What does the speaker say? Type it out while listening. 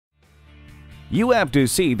You have to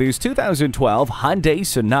see this 2012 Hyundai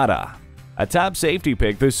Sonata. A top safety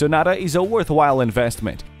pick, the Sonata is a worthwhile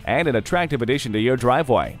investment and an attractive addition to your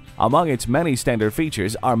driveway. Among its many standard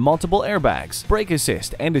features are multiple airbags, brake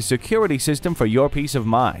assist, and a security system for your peace of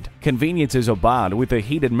mind. Conveniences abound with the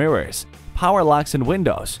heated mirrors, power locks and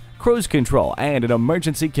windows, cruise control, and an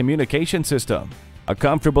emergency communication system. A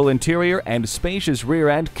comfortable interior and spacious rear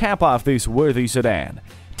end cap off this worthy sedan.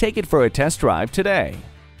 Take it for a test drive today.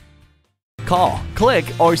 Call, click,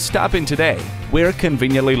 or stop in today. We're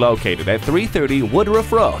conveniently located at 330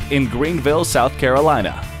 Woodruff Road in Greenville, South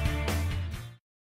Carolina.